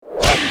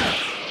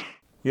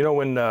You know,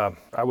 when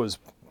I was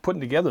putting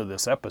together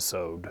this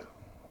episode,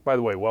 by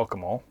the way,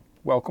 welcome all.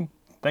 Welcome.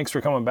 Thanks for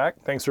coming back.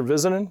 Thanks for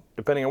visiting.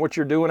 Depending on what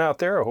you're doing out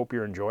there, I hope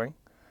you're enjoying.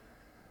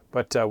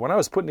 But when I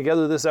was putting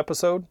together this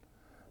episode,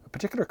 a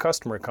particular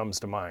customer comes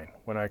to mind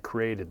when I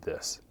created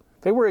this.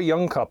 They were a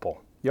young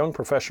couple, young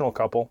professional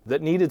couple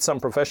that needed some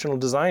professional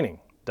designing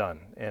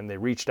done. And they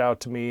reached out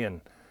to me and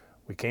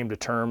we came to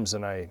terms,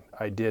 and I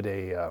did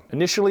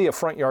initially a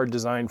front yard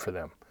design for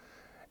them.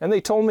 And they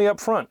told me up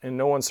front in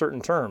no uncertain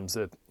terms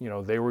that, you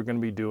know, they were going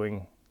to be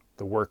doing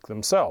the work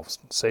themselves,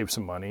 save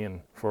some money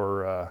and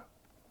for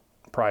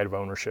pride of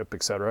ownership,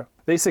 etc.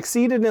 They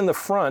succeeded in the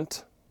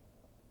front,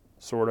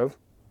 sort of,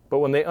 but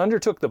when they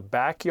undertook the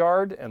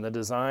backyard and the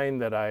design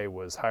that I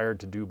was hired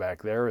to do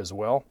back there as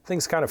well,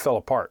 things kind of fell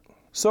apart.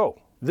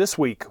 So this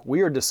week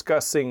we are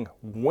discussing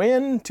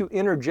when to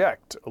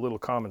interject a little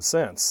common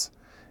sense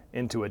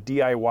into a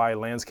DIY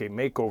landscape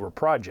makeover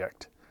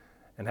project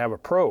and have a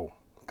pro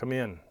come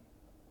in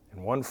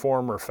one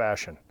form or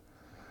fashion.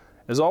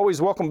 As always,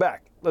 welcome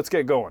back. Let's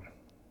get going.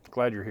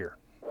 Glad you're here.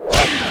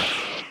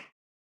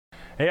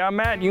 Hey, I'm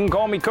Matt. You can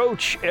call me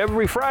Coach.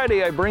 Every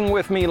Friday I bring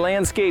with me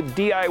landscape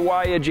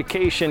DIY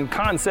education,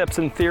 concepts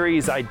and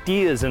theories,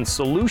 ideas and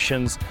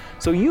solutions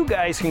so you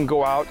guys can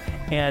go out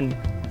and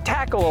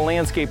tackle a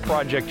landscape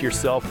project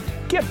yourself,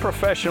 get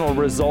professional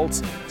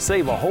results,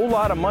 save a whole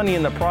lot of money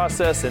in the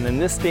process, and in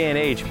this day and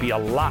age, be a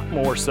lot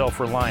more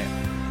self-reliant.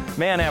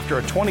 Man, after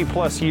a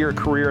 20-plus year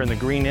career in the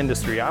green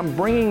industry, I'm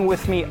bringing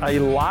with me a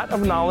lot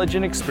of knowledge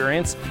and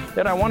experience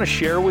that I want to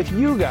share with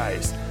you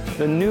guys,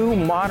 the new,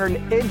 modern,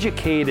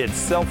 educated,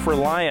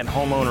 self-reliant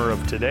homeowner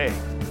of today.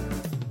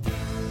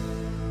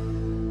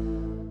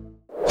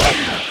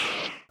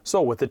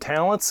 So with the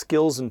talents,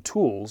 skills, and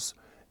tools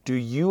do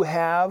you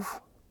have,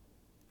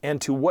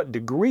 and to what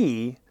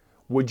degree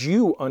would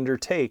you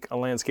undertake a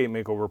landscape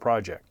makeover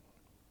project?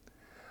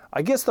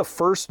 I guess the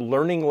first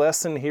learning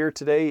lesson here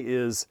today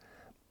is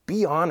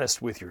be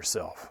honest with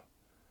yourself.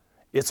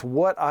 It's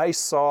what I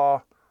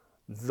saw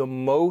the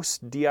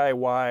most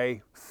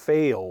DIY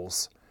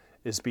fails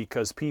is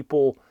because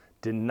people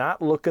did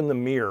not look in the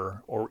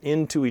mirror or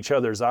into each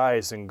other's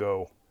eyes and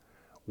go,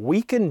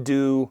 we can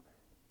do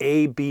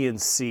A, B,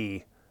 and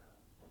C,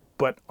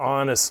 but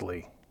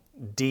honestly,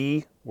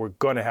 D, we're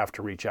going to have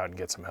to reach out and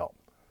get some help.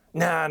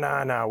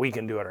 Nah, we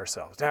can do it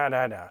ourselves.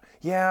 Nah.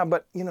 Yeah,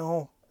 but you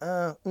know,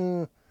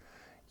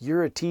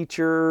 you're a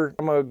teacher,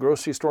 I'm a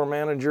grocery store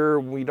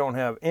manager, we don't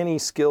have any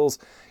skills.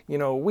 You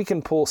know, we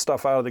can pull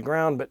stuff out of the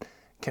ground, but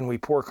can we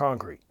pour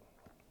concrete?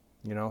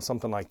 You know,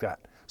 something like that.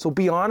 So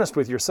be honest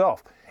with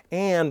yourself.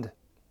 And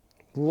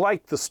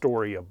like the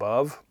story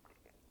above,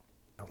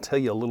 I'll tell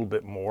you a little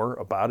bit more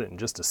about it in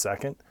just a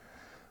second.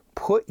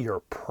 Put your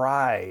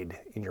pride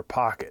in your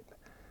pocket.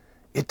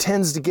 It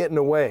tends to get in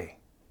the way.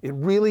 It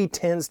really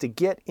tends to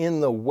get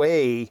in the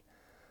way.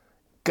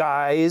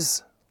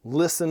 Guys,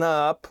 listen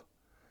up.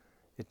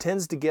 It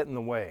tends to get in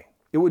the way.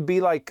 It would be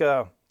like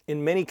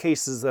in many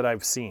cases that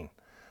I've seen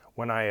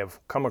when I have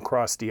come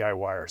across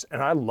DIYers,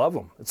 and I love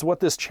them. It's what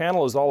this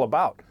channel is all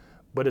about,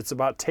 but it's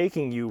about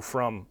taking you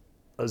from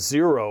a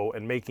zero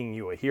and making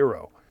you a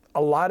hero.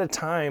 A lot of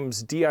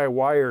times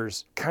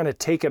DIYers kind of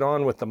take it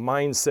on with the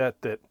mindset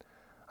that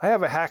I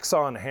have a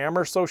hacksaw and a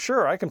hammer, so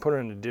sure, I can put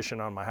an addition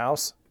on my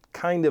house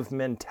kind of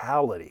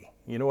mentality.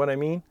 You know what I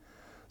mean?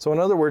 So in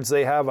other words,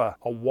 they have a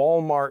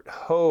Walmart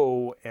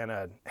hoe and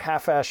a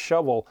half-ass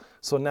shovel,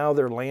 so now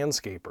they're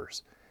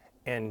landscapers.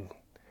 And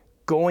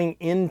going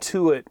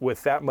into it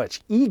with that much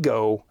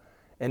ego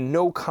and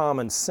no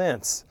common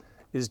sense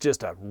is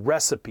just a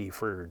recipe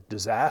for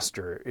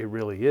disaster. It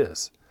really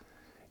is.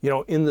 You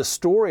know, in the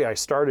story I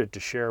started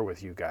to share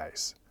with you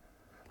guys,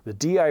 the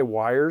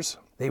DIYers,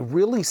 they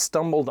really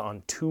stumbled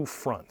on two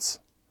fronts.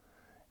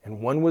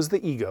 And one was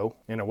the ego,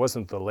 and it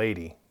wasn't the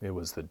lady, it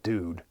was the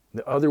dude.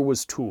 The other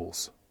was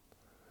tools.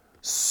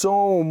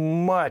 So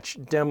much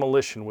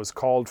demolition was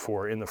called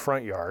for in the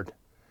front yard,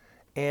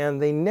 and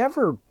they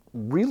never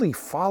really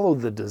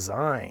followed the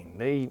design.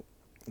 They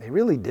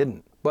really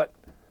didn't. But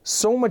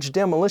so much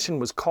demolition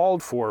was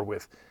called for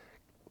with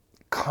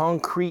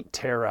concrete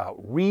tear out,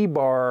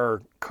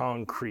 rebar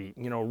concrete,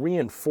 you know,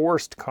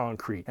 reinforced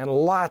concrete, and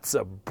lots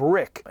of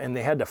brick, and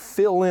they had to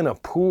fill in a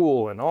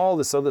pool and all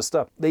this other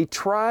stuff. They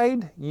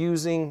tried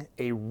using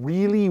a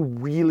really,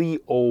 really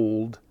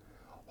old,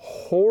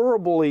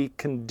 horribly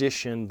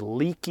conditioned,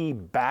 leaky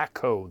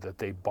backhoe that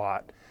they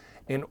bought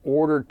in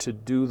order to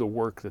do the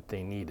work that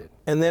they needed.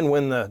 And then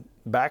when the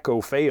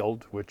backhoe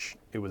failed, which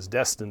it was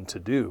destined to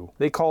do,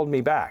 they called me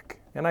back.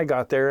 And I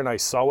got there and I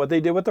saw what they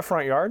did with the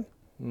front yard.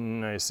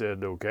 And I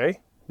said, okay.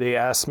 They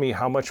asked me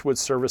how much would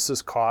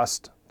services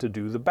cost to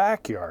do the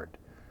backyard.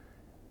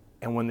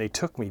 And when they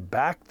took me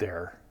back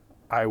there,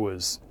 I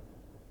was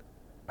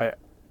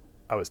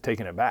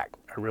taken aback.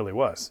 I really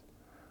was.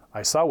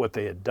 I saw what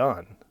they had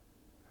done.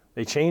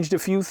 They changed a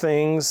few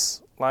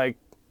things, like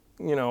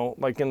in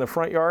the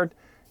front yard.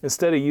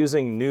 Instead of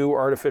using new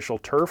artificial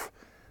turf,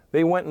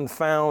 they went and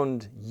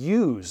found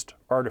used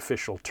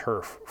artificial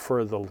turf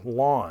for the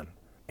lawn.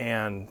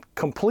 and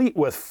complete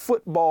with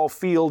football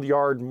field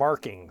yard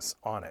markings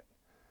on it.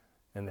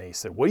 And they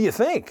said, what do you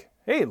think?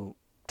 Hey,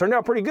 turned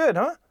out pretty good,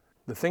 huh?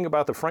 The thing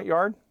about the front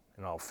yard,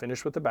 and I'll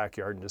finish with the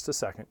backyard in just a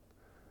second,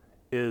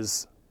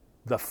 is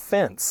the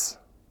fence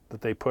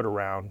that they put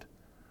around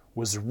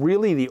was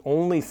really the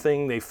only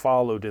thing they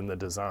followed in the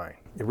design.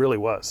 It really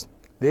was.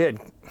 They had,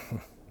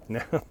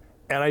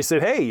 and I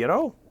said, hey,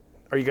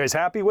 are you guys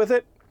happy with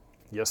it?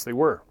 Yes, they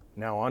were.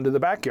 Now on to the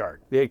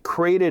backyard. They had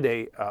created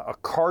a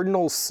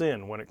cardinal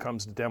sin when it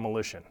comes to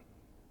demolition.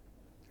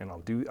 And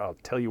I'll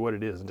tell you what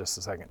it is in just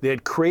a second. They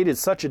had created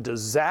such a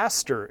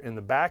disaster in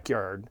the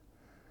backyard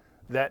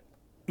that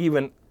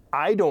even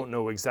I don't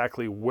know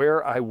exactly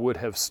where I would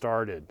have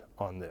started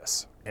on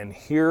this. And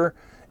here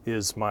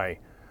is my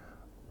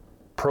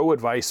pro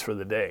advice for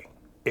the day.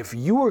 If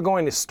you are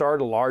going to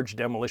start a large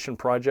demolition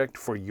project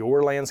for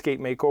your landscape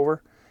makeover,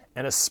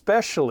 and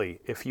especially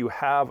if you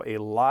have a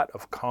lot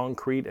of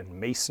concrete and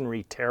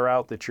masonry tear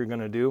out that you're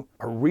going to do,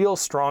 a real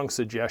strong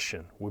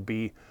suggestion would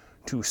be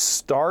to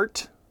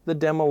start the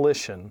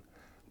demolition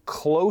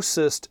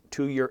closest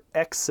to your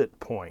exit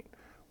point,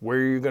 where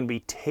you're going to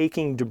be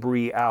taking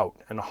debris out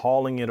and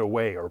hauling it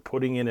away or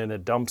putting it in a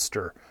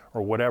dumpster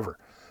or whatever.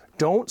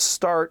 Don't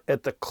start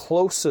at the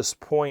closest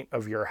point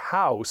of your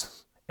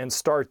house and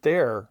start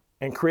there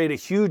and create a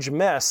huge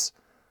mess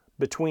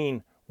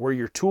between where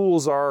your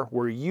tools are,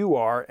 where you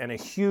are, and a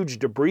huge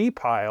debris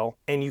pile,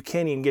 and you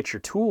can't even get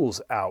your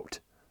tools out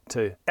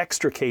to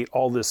extricate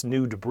all this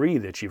new debris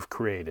that you've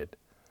created.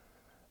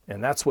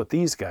 And that's what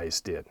these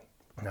guys did.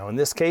 Now in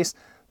this case,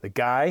 the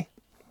guy,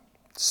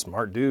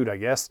 smart dude, I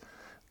guess,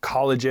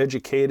 college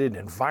educated,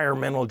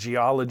 environmental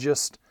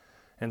geologist,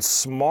 and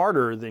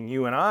smarter than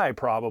you and I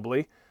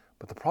probably,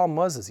 but the problem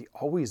was he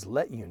always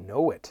let you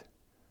know it.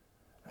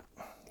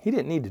 He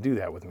didn't need to do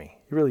that with me.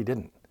 He really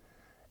didn't.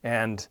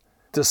 And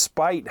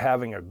despite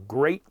having a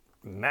great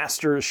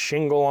master's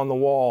shingle on the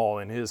wall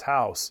in his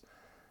house,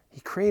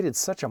 he created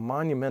such a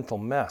monumental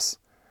mess.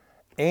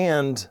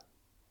 And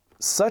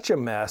such a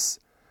mess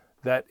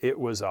that it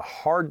was a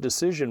hard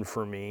decision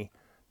for me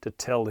to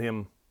tell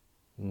him,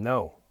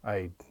 no,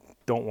 I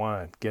don't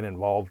want to get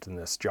involved in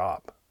this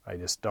job. I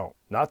just don't.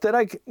 Not that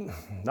I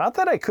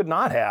could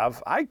not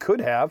have. I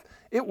could have.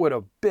 It would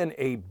have been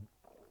a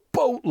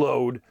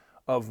boatload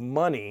of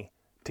money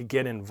to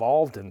get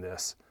involved in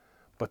this.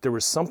 But there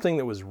was something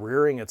that was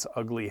rearing its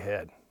ugly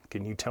head.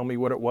 Can you tell me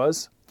what it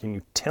was? Can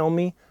you tell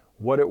me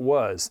what it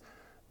was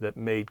that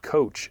made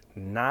Coach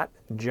not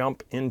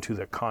jump into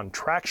the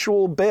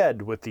contractual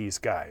bed with these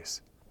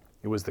guys?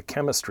 It was the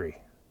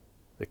chemistry.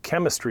 The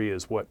chemistry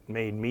is what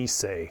made me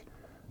say,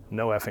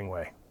 no effing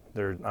way.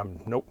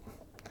 Nope.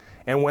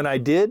 And when I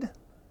did,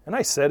 and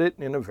I said it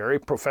in a very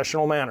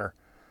professional manner,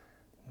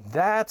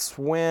 that's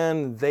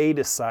when they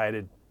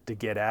decided to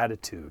get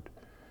attitude.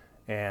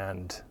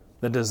 And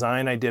the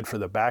design I did for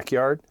the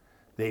backyard,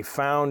 they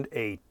found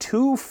a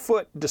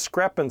 2-foot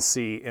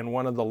discrepancy in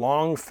one of the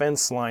long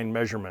fence line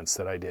measurements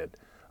that I did,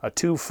 a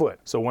 2 foot.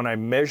 So when I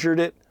measured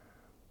it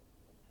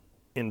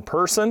in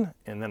person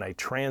and then I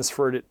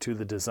transferred it to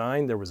the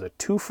design, there was a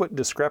 2-foot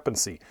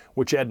discrepancy,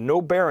 which had no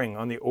bearing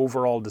on the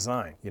overall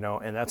design,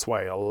 and that's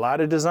why a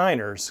lot of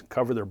designers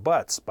cover their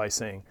butts by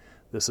saying,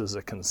 this is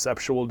a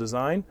conceptual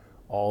design.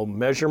 All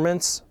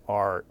measurements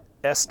are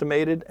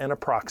estimated and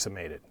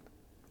approximated,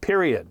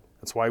 period.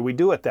 That's why we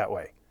do it that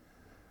way.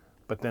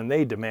 But then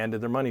they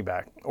demanded their money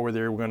back or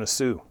they were going to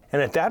sue.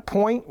 And at that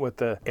point, with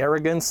the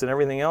arrogance and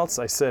everything else,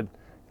 I said,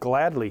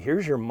 gladly,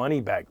 here's your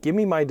money back. Give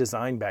me my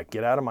design back.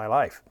 Get out of my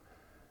life.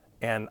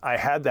 And I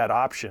had that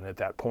option at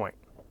that point.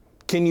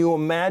 Can you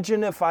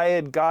imagine if I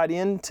had got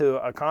into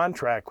a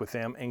contract with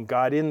them and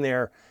got in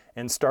there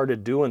and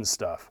started doing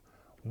stuff?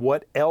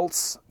 What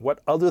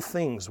other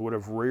things would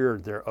have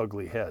reared their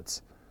ugly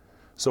heads?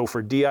 So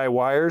for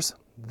DIYers,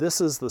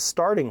 this is the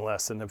starting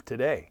lesson of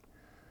today.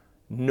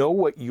 Know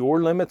what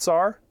your limits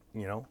are.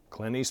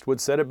 Clint Eastwood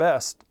said it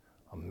best.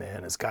 A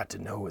man has got to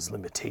know his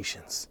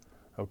limitations.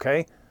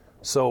 Okay?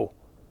 So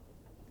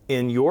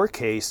in your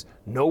case,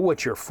 know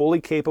what you're fully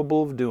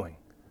capable of doing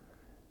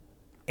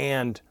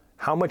and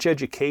how much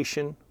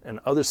education and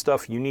other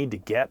stuff you need to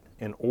get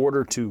in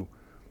order to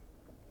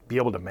be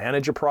able to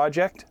manage a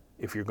project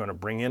if you're going to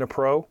bring in a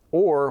pro,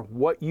 or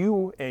what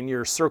you and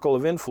your circle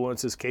of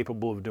influence is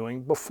capable of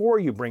doing before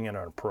you bring in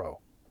a pro.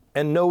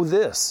 And know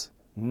this,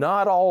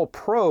 not all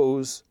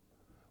pros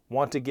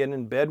want to get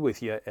in bed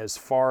with you as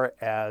far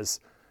as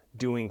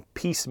doing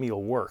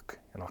piecemeal work.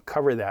 And I'll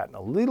cover that in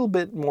a little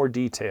bit more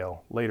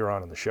detail later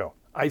on in the show.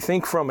 I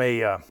think from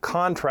a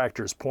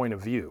contractor's point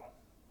of view,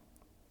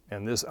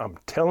 and this, I'm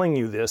telling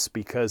you this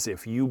because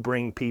if you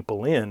bring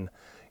people in,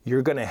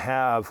 you're going to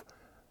have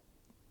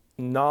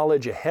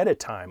knowledge ahead of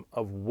time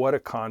of what a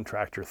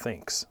contractor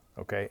thinks,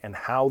 okay, and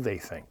how they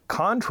think.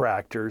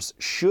 Contractors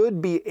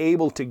should be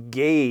able to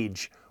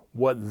gauge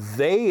what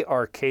they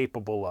are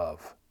capable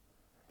of,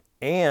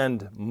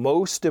 and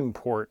most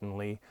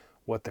importantly,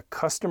 what the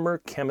customer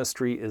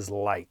chemistry is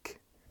like.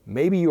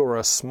 Maybe you're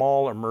a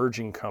small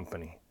emerging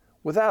company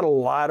without a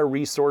lot of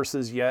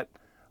resources yet,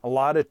 a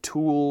lot of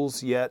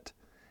tools yet,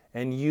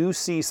 and you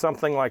see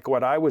something like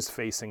what I was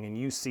facing, and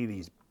you see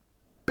these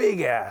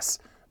big ass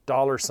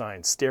dollar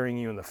signs staring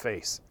you in the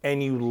face,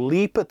 and you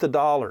leap at the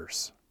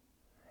dollars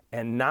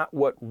and not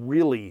what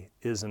really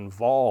is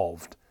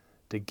involved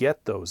to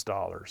get those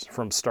dollars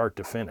from start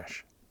to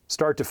finish.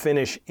 Start to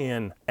finish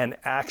in an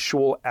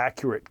actual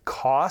accurate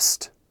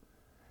cost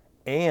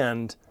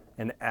and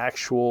an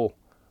actual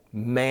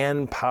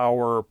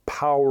manpower,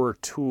 power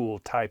tool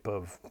type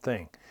of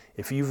thing.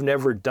 If you've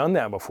never done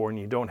that before and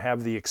you don't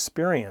have the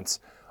experience,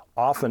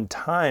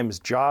 oftentimes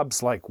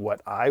jobs like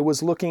what I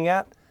was looking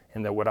at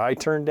and that what I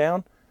turned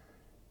down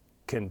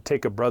can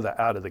take a brother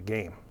out of the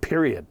game,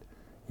 period.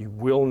 You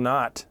will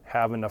not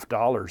have enough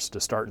dollars to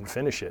start and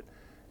finish it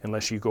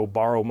unless you go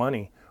borrow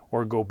money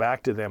or go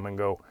back to them and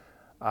go,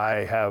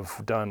 I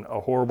have done a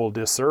horrible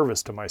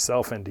disservice to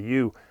myself and to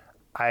you.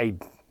 I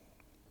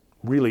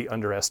really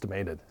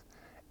underestimated.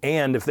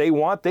 And if they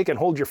want, they can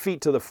hold your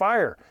feet to the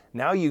fire.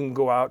 Now you can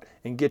go out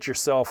and get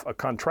yourself a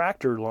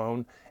contractor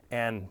loan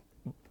and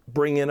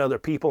bring in other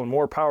people and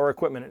more power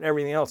equipment and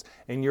everything else,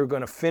 and you're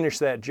going to finish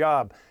that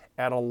job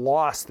at a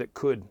loss that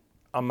could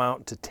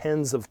amount to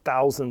tens of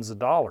thousands of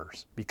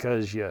dollars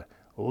because you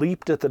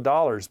leaped at the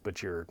dollars,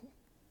 but your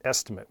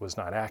estimate was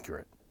not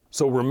accurate.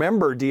 So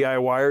remember,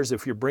 DIYers,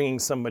 if you're bringing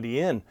somebody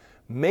in,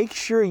 make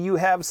sure you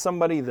have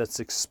somebody that's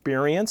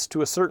experienced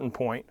to a certain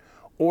point,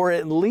 or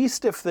at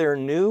least if they're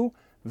new,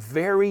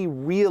 very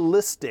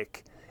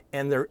realistic,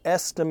 and their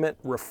estimate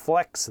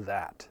reflects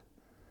that.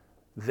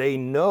 They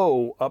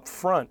know up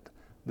front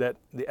that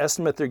the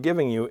estimate they're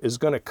giving you is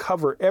going to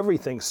cover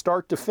everything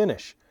start to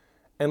finish,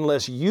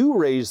 unless you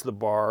raise the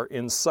bar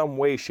in some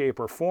way, shape,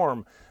 or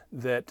form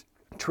that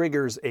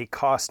triggers a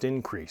cost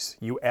increase.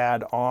 You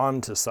add on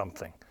to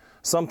something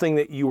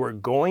that you were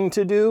going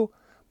to do,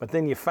 but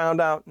then you found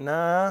out,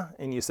 nah,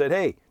 and you said,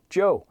 hey,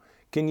 Joe,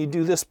 can you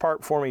do this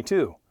part for me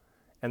too?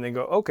 And they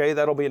go, okay,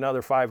 that'll be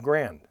another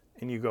 $5,000.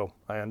 And you go,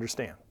 I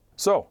understand.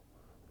 So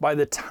by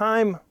the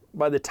time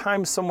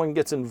someone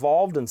gets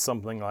involved in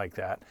something like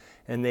that,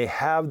 and they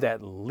have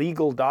that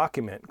legal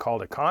document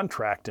called a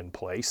contract in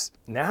place,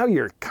 now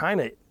you're kind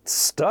of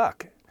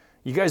stuck.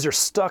 You guys are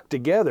stuck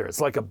together.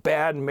 It's like a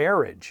bad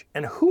marriage.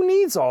 And who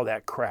needs all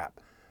that crap?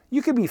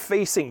 You could be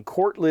facing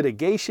court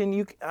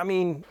litigation,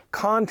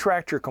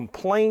 contractor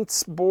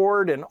complaints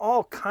board and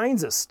all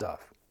kinds of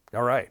stuff.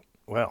 All right,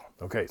 well,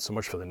 okay, so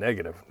much for the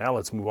negative. Now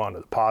let's move on to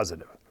the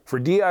positive. For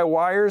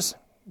DIYers,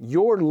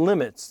 your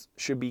limits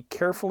should be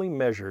carefully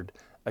measured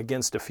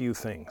against a few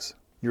things.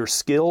 Your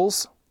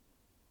skills,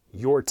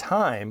 your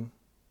time,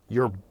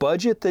 your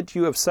budget that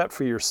you have set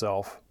for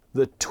yourself,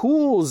 the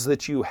tools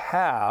that you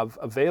have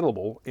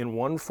available in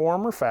one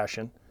form or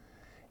fashion,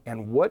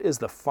 and what is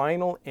the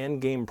final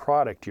end game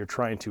product you're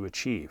trying to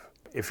achieve.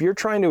 If you're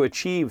trying to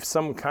achieve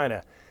some kind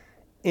of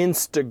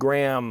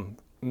Instagram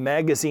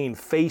magazine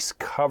face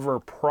cover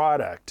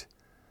product,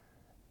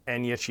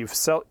 and yet you've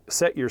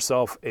set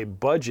yourself a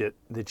budget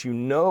that you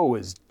know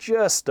is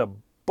just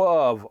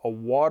above a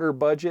water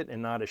budget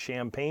and not a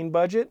champagne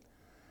budget,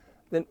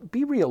 then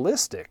be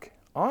realistic.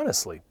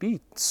 Honestly,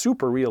 be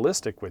super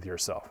realistic with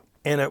yourself.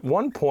 And at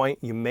one point,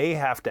 you may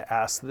have to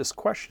ask this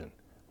question.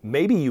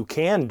 Maybe you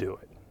can do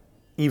it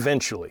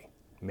eventually.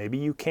 Maybe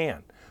you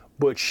can.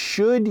 But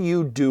should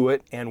you do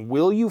it, and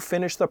will you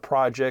finish the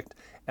project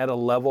at a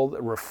level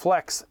that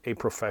reflects a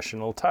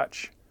professional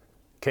touch?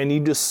 Can you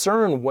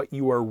discern what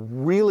you are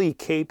really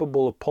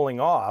capable of pulling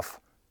off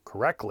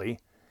correctly,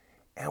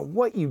 and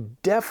what you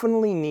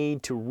definitely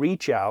need to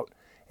reach out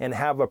and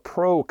have a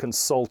pro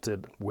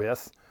consulted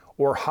with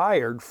or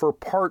hired for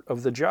part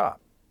of the job?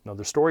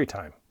 Another story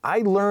time. I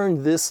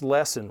learned this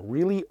lesson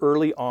really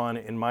early on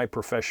in my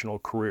professional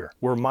career,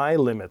 where my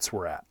limits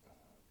were at.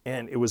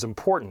 And it was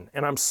important.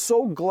 And I'm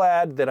so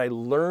glad that I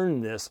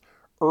learned this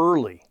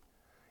early.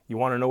 You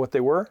want to know what they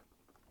were?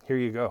 Here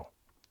you go.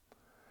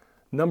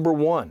 Number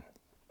one,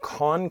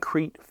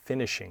 concrete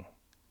finishing.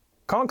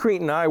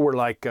 Concrete and I were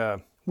like,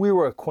 we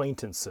were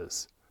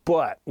acquaintances,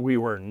 but we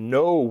were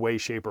no way,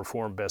 shape, or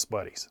form best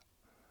buddies.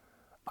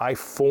 I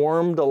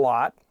formed a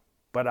lot,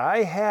 but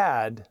I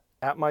had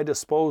at my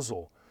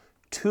disposal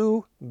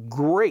two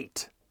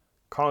great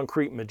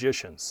concrete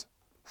magicians.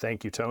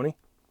 Thank you, Tony.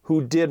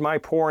 Who did my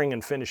pouring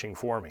and finishing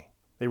for me.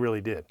 They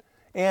really did.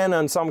 And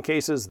in some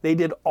cases, they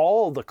did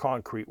all the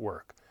concrete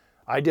work.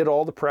 I did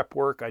all the prep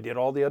work, I did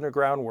all the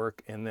underground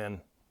work, and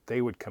then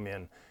they would come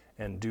in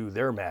and do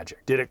their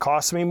magic. Did it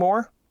cost me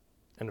more?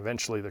 And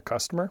eventually the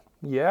customer?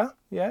 Yeah,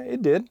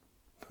 it did.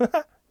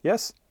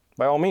 Yes,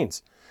 by all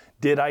means.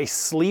 Did I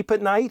sleep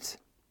at night?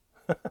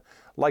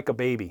 Like a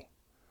baby.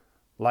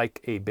 Like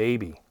a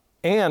baby.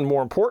 And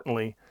more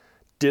importantly,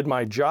 did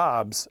my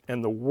jobs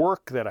and the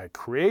work that I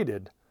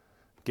created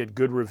get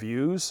good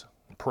reviews,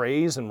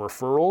 praise, and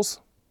referrals?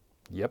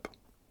 Yep,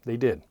 they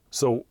did.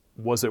 So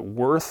was it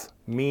worth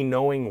me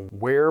knowing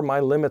where my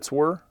limits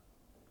were?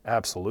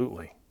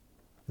 Absolutely.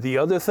 The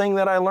other thing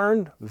that I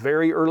learned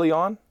very early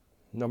on,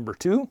 number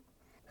two,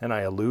 and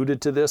I alluded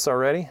to this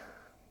already,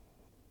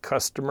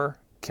 customer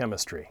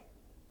chemistry.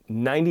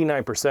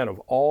 99% of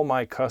all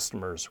my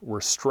customers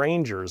were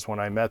strangers when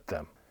I met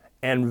them.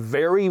 And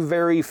very,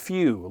 very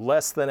few,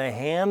 less than a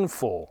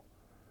handful,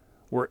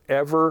 were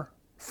ever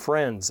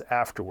friends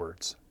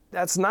afterwards.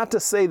 That's not to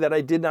say that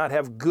I did not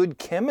have good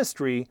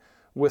chemistry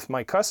with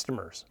my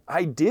customers.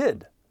 I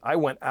did. I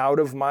went out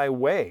of my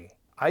way.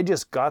 I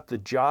just got the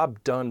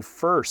job done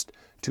first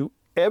to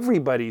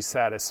everybody's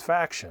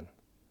satisfaction.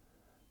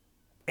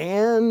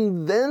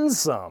 And then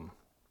some.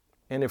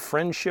 And if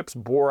friendships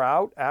bore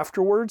out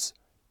afterwards,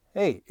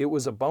 hey, it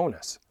was a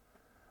bonus.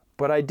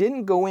 But I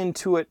didn't go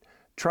into it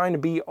trying to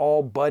be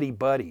all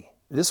buddy-buddy.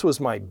 This was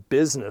my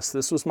business.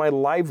 This was my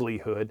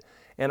livelihood.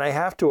 And I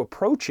have to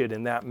approach it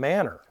in that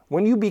manner.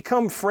 When you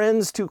become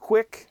friends too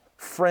quick,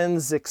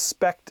 friends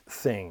expect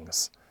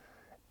things.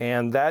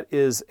 And that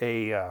is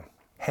a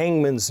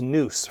hangman's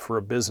noose for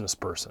a business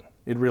person.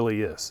 It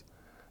really is.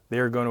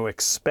 They're going to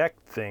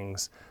expect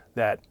things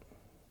that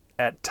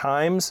at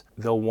times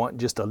they'll want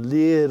just a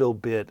little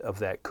bit of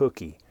that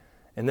cookie.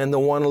 And then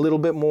they'll want a little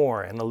bit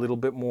more and a little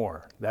bit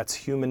more. That's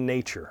human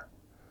nature.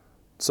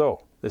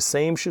 So the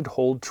same should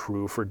hold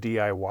true for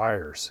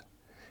DIYers.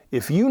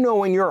 If you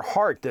know in your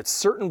heart that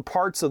certain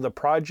parts of the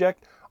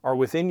project are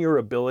within your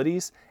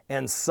abilities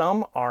and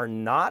some are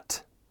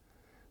not,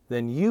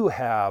 then you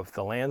have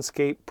the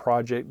landscape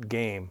project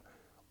game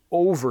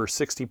over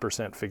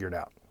 60% figured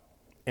out.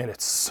 And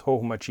it's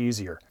so much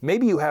easier.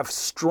 Maybe you have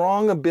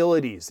strong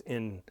abilities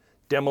in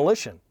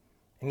demolition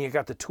and you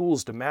got the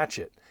tools to match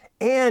it.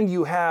 And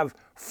you have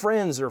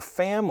friends or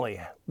family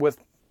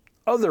with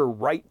other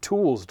right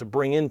tools to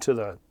bring into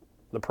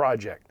the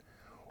project.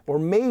 Or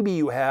maybe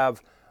you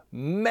have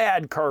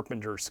mad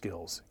carpenter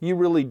skills. You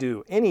really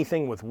do.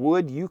 Anything with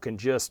wood, you can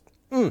just,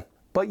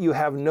 but you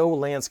have no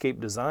landscape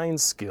design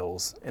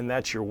skills, and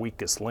that's your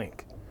weakest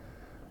link.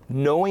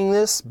 Knowing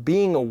this,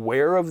 being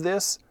aware of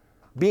this,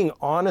 being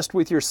honest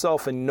with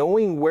yourself and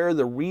knowing where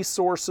the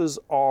resources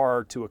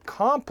are to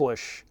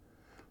accomplish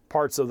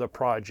parts of the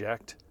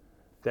project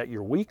that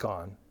you're weak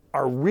on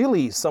are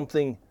really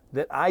something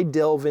that I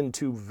delve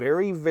into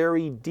very,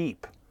 very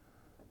deep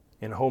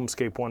in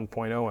Homescape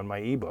 1.0 in my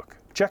ebook.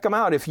 Check them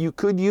out. If you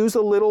could use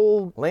a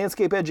little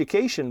landscape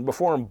education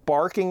before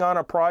embarking on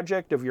a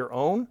project of your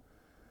own,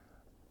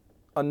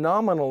 a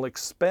nominal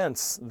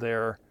expense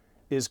there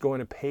is going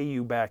to pay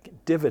you back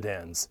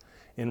dividends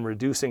in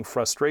reducing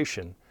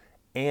frustration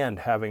and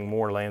having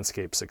more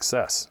landscape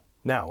success.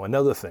 Now,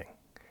 another thing.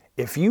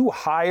 If you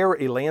hire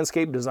a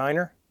landscape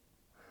designer,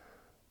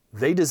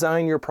 they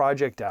design your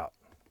project out.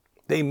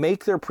 They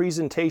make their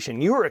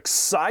presentation. You're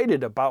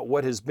excited about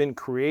what has been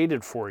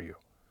created for you.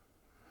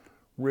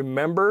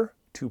 Remember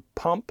to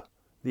pump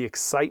the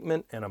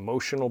excitement and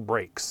emotional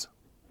brakes.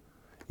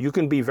 You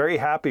can be very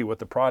happy with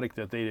the product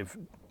that they've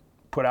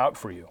put out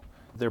for you.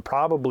 They're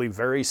probably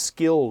very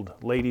skilled,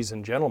 ladies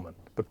and gentlemen,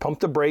 but pump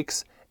the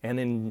brakes and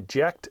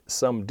inject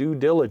some due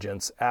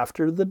diligence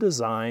after the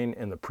design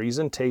and the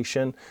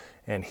presentation,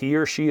 and he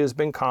or she has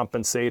been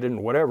compensated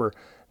and whatever.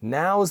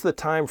 Now is the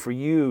time for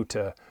you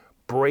to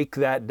break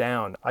that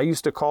down. I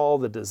used to call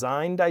the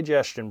design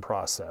digestion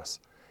process.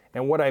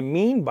 And what I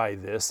mean by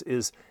this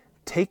is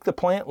take the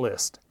plant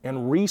list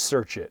and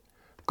research it.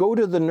 Go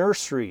to the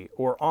nursery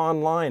or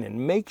online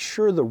and make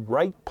sure the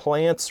right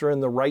plants are in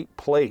the right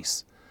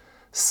place.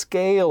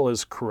 Scale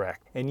is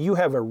correct, and you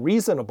have a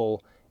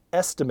reasonable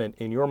estimate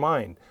in your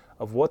mind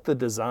of what the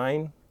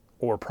design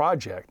or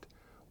project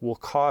will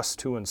cost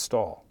to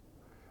install.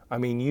 I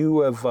mean,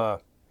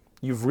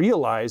 you've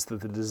realized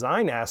that the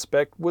design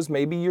aspect was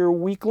maybe your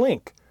weak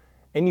link,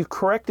 and you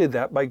corrected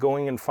that by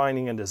going and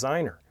finding a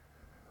designer.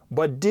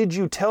 But did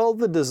you tell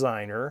the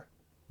designer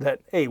that,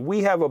 hey,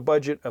 we have a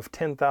budget of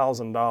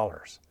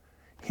 $10,000.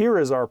 Here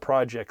is our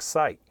project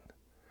site.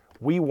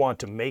 We want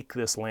to make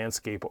this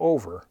landscape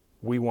over.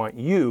 We want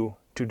you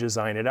to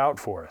design it out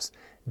for us.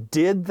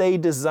 Did they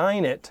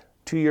design it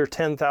to your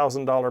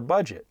 $10,000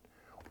 budget?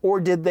 Or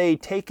did they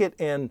take it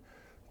and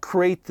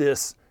create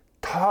this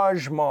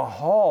Taj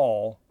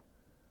Mahal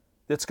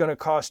that's going to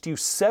cost you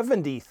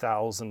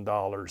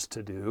 $70,000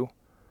 to do?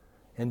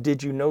 And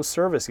did you no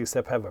service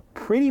except have a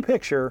pretty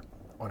picture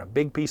on a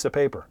big piece of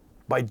paper?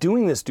 By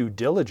doing this due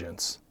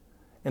diligence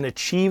and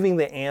achieving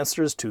the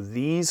answers to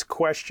these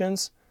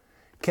questions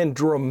can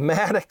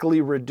dramatically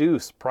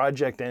reduce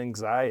project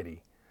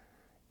anxiety.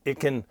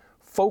 It can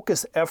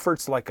focus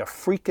efforts like a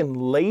freaking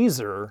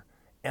laser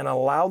and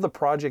allow the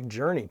project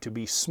journey to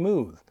be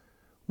smooth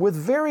with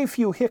very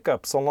few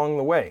hiccups along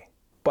the way.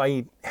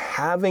 By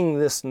having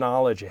this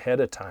knowledge ahead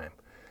of time,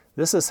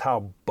 this is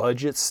how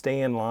budgets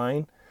stay in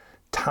line.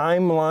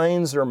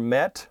 Timelines are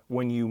met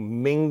when you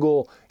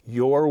mingle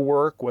your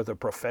work with a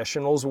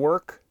professional's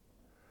work.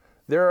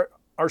 There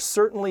are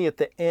certainly at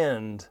the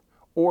end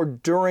or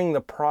during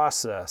the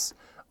process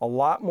a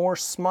lot more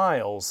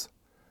smiles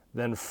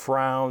than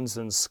frowns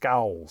and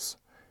scowls,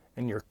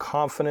 and your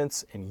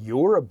confidence in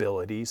your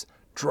abilities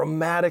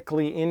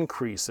dramatically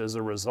increase as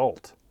a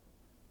result.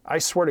 I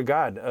swear to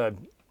God,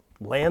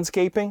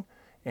 landscaping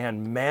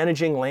and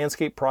managing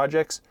landscape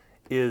projects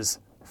is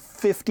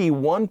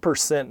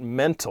 51%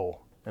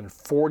 mental and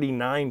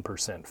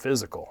 49%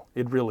 physical.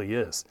 It really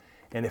is.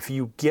 And if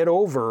you get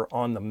over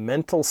on the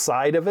mental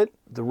side of it,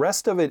 the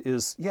rest of it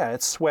is, yeah,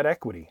 it's sweat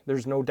equity.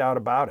 There's no doubt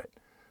about it.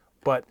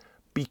 But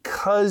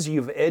because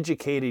you've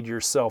educated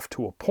yourself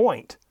to a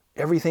point,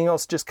 everything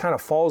else just kind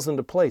of falls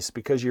into place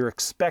because you're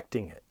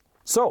expecting it.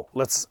 So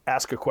let's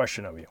ask a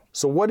question of you.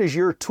 So what is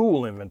your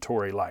tool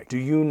inventory like? Do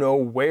you know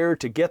where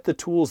to get the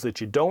tools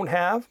that you don't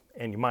have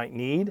and you might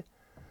need?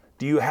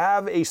 Do you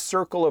have a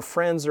circle of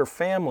friends or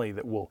family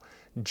that will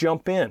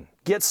jump in,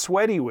 get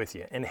sweaty with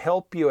you, and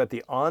help you at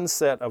the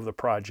onset of the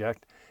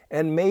project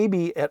and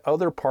maybe at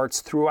other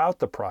parts throughout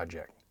the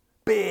project?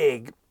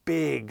 Big,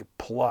 big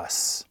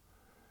plus.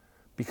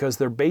 Because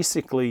they're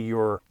basically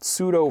your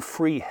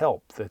pseudo-free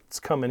help that's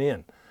coming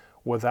in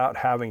without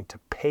having to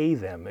pay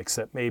them,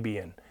 except maybe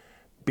in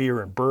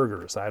beer and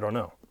burgers, I don't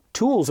know.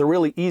 Tools are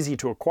really easy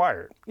to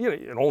acquire.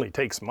 It only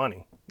takes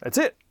money. That's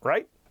it,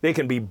 right? They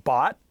can be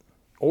bought,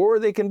 or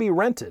they can be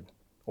rented,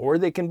 or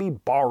they can be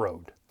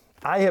borrowed.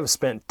 I have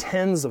spent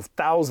tens of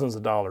thousands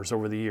of dollars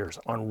over the years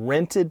on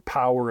rented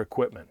power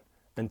equipment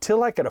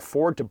until I could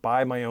afford to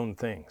buy my own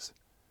things.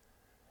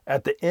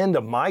 At the end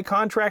of my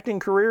contracting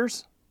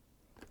careers,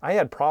 I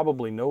had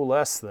probably no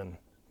less than,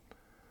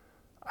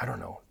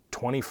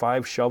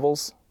 25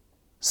 shovels,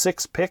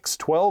 6 picks,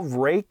 12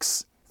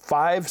 rakes,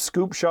 5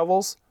 scoop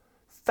shovels,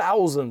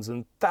 thousands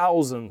and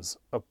thousands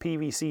of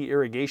PVC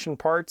irrigation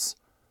parts,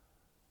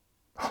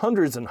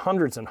 hundreds and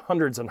hundreds and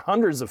hundreds and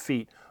hundreds of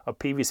feet of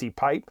PVC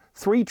pipe,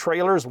 3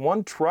 trailers,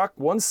 1 truck,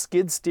 1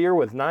 skid steer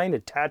with 9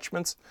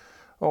 attachments.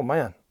 Oh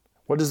man,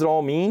 what does it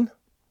all mean?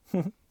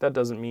 That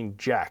doesn't mean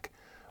jack.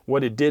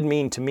 What it did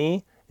mean to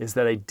me is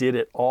that I did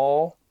it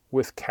all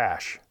with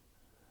cash.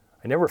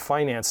 I never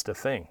financed a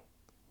thing.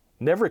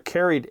 Never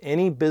carried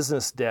any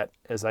business debt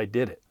as I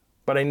did it.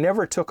 But I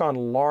never took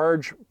on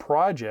large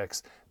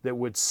projects that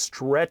would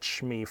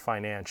stretch me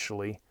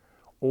financially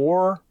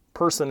or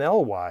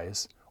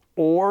personnel-wise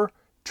or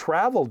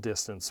travel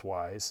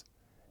distance-wise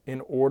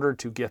in order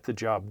to get the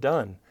job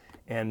done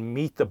and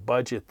meet the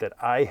budget that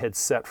I had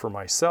set for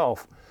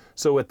myself.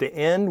 So at the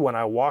end, when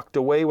I walked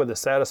away with a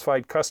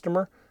satisfied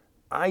customer,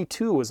 I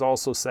too was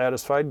also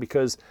satisfied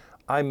because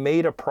I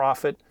made a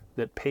profit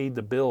that paid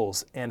the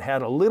bills and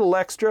had a little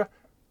extra,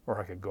 or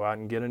I could go out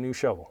and get a new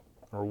shovel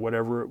or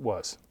whatever it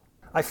was.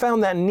 I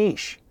found that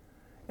niche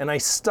and I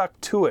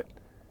stuck to it,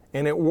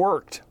 and it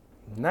worked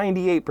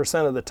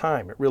 98% of the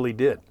time. It really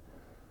did.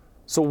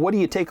 So what do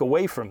you take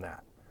away from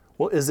that?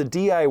 Well, as a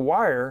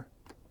DIYer,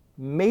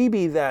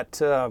 maybe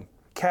that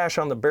cash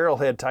on the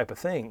barrelhead type of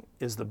thing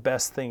is the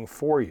best thing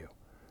for you.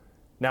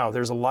 Now,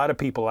 there's a lot of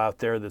people out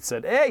there that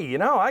said, hey,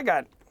 I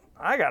got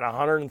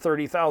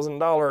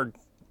 $130,000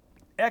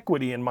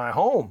 equity in my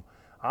home.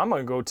 I'm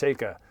going to go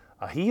take a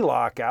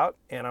HELOC out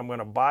and I'm going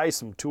to buy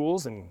some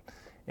tools and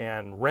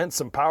rent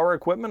some power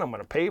equipment. I'm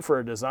going to pay for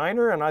a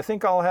designer, and I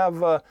think I'll have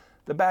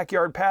the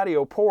backyard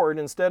patio poured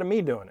instead of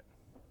me doing it.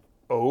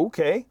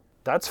 Okay,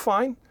 that's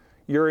fine.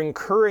 You're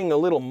incurring a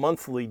little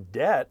monthly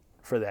debt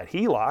for that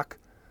HELOC,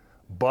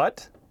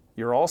 but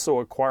you're also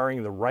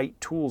acquiring the right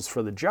tools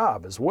for the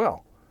job as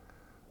well.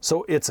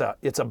 So it's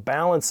a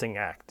balancing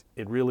act.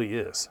 It really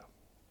is.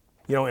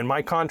 In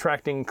my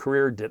contracting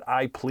career, did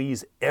I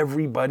please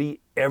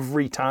everybody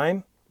every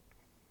time?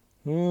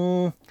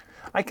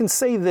 I can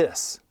say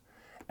this.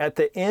 At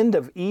the end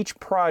of each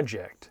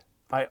project,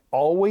 I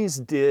always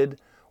did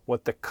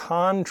what the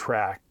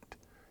contract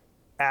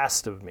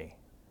asked of me,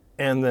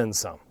 and then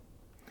some.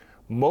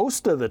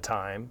 Most of the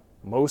time,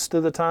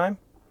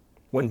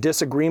 when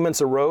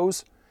disagreements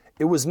arose,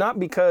 it was not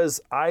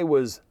because I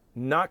was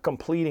not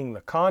completing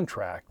the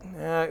contract.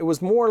 It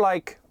was more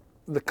like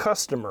the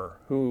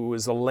customer, who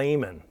was a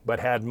layman but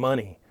had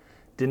money,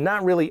 did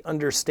not really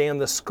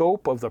understand the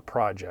scope of the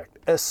project,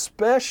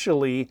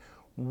 especially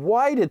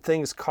why did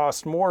things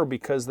cost more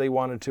because they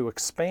wanted to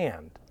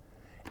expand,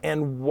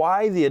 and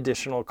why the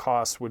additional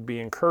costs would be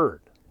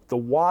incurred, the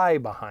why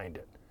behind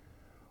it.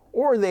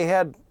 Or they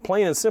had,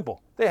 plain and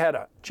simple, they had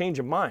a change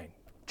of mind,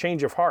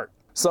 change of heart.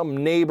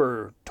 Some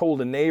neighbor told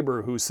a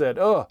neighbor who said,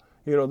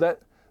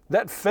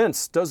 that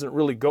fence doesn't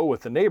really go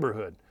with the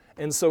neighborhood.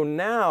 And so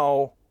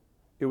now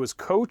it was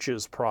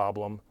Coach's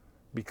problem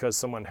because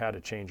someone had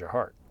a change of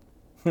heart.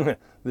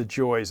 The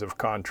joys of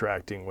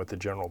contracting with the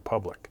general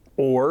public.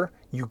 Or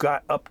you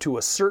got up to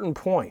a certain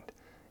point,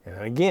 and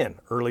again,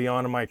 early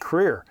on in my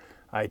career,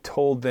 I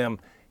told them,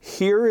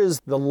 here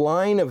is the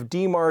line of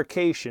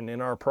demarcation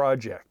in our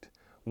project.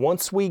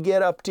 Once we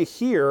get up to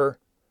here,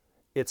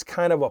 it's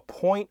kind of a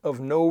point of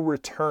no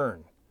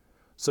return.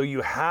 So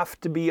you have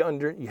to be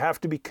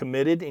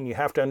committed, and you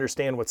have to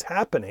understand what's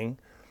happening.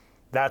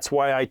 That's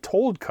why I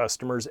told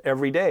customers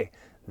every day,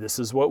 this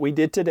is what we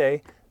did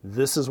today,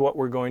 this is what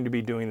we're going to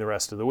be doing the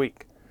rest of the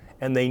week.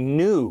 And they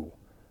knew.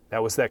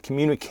 That was that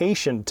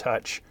communication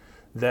touch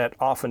that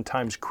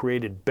oftentimes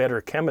created better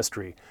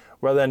chemistry,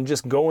 rather than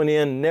just going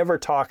in, never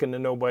talking to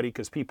nobody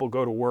because people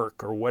go to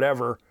work or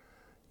whatever,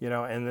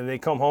 and then they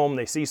come home,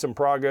 they see some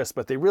progress,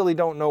 but they really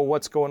don't know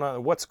what's going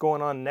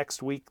on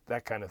next week,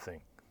 that kind of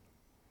thing.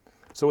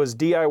 So as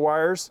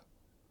DIYers,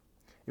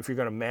 if you're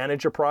going to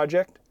manage a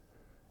project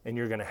and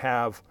you're going to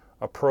have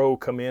a pro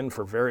come in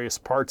for various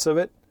parts of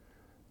it,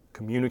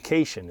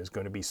 communication is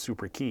going to be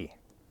super key.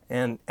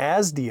 And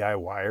as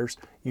DIYers,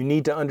 you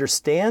need to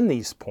understand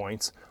these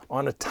points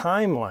on a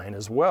timeline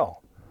as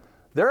well.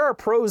 There are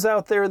pros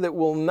out there that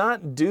will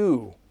not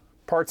do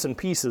parts and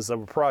pieces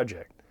of a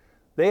project.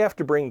 They have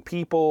to bring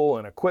people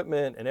and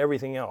equipment and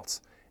everything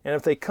else. And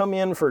if they come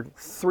in for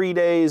 3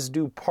 days,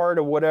 do part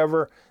of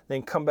whatever,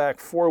 then come back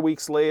 4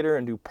 weeks later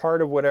and do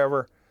part of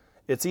whatever,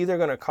 it's either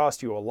going to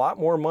cost you a lot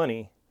more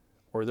money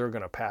or they're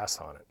going to pass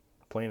on it.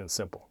 Plain and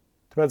simple.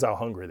 Depends how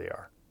hungry they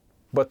are.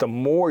 But the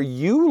more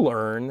you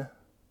learn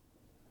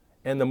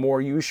and the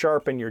more you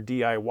sharpen your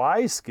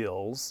DIY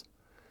skills,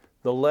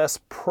 the less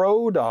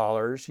pro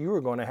dollars you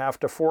are going to have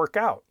to fork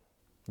out.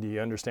 Do you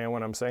understand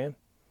what I'm saying?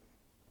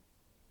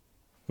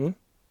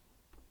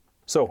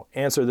 So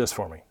answer this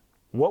for me.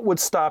 What would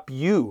stop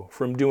you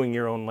from doing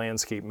your own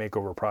landscape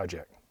makeover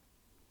project?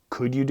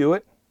 Could you do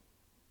it?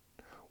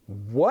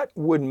 What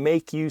would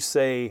make you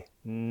say,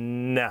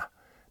 nah,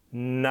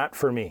 not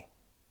for me?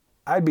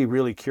 I'd be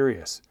really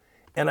curious.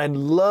 And I'd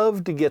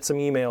love to get some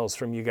emails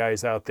from you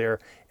guys out there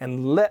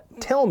and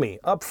tell me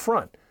up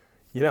front,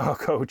 you know,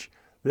 Coach,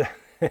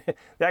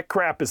 that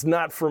crap is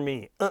not for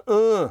me.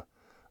 I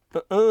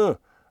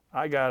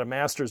got a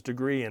master's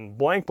degree in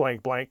blank,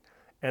 blank, blank,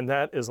 and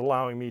that is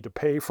allowing me to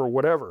pay for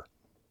whatever.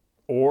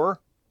 Or,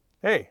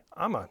 hey,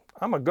 I'm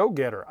a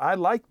go-getter. I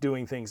like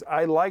doing things.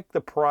 I like the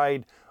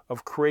pride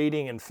of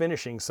creating and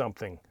finishing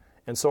something.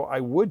 And so I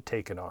would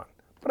take it on.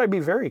 But I'd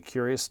be very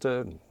curious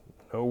to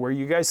know where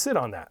you guys sit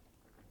on that.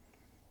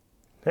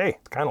 Hey,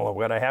 it's kind of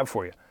what I have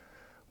for you.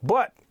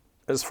 But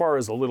as far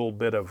as a little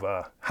bit of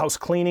house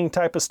cleaning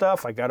type of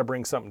stuff, I got to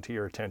bring something to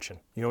your attention.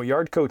 You know,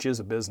 Yard Coach is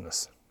a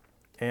business.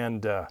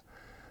 And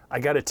I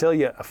got to tell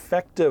you,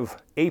 effective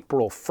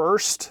April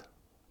 1st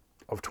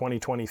of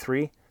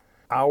 2023,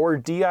 our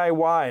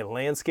DIY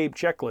landscape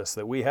checklist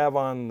that we have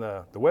on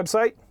the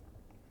website,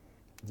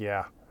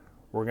 yeah,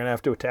 we're going to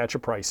have to attach a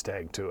price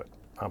tag to it,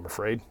 I'm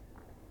afraid.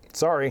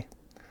 Sorry.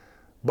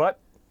 But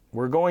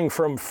we're going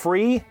from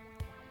free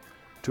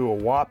to a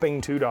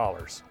whopping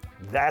 $2.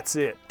 That's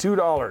it,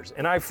 $2.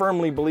 And I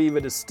firmly believe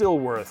it is still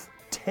worth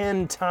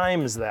 10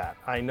 times that,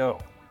 I know.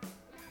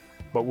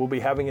 But we'll be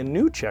having a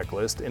new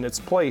checklist in its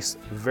place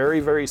very,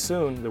 very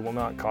soon that will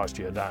not cost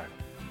you a dime.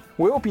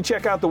 We hope you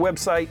check out the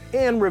website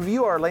and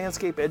review our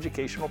landscape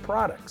educational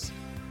products.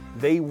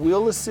 They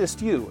will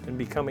assist you in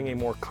becoming a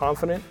more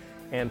confident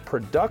and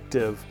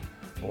productive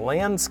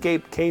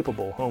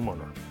landscape-capable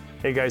homeowner.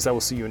 Hey guys, I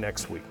will see you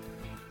next week.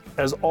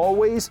 As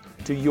always,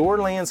 to your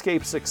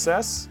landscape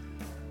success,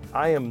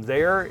 I am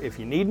there if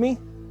you need me,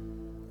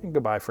 and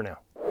goodbye for now.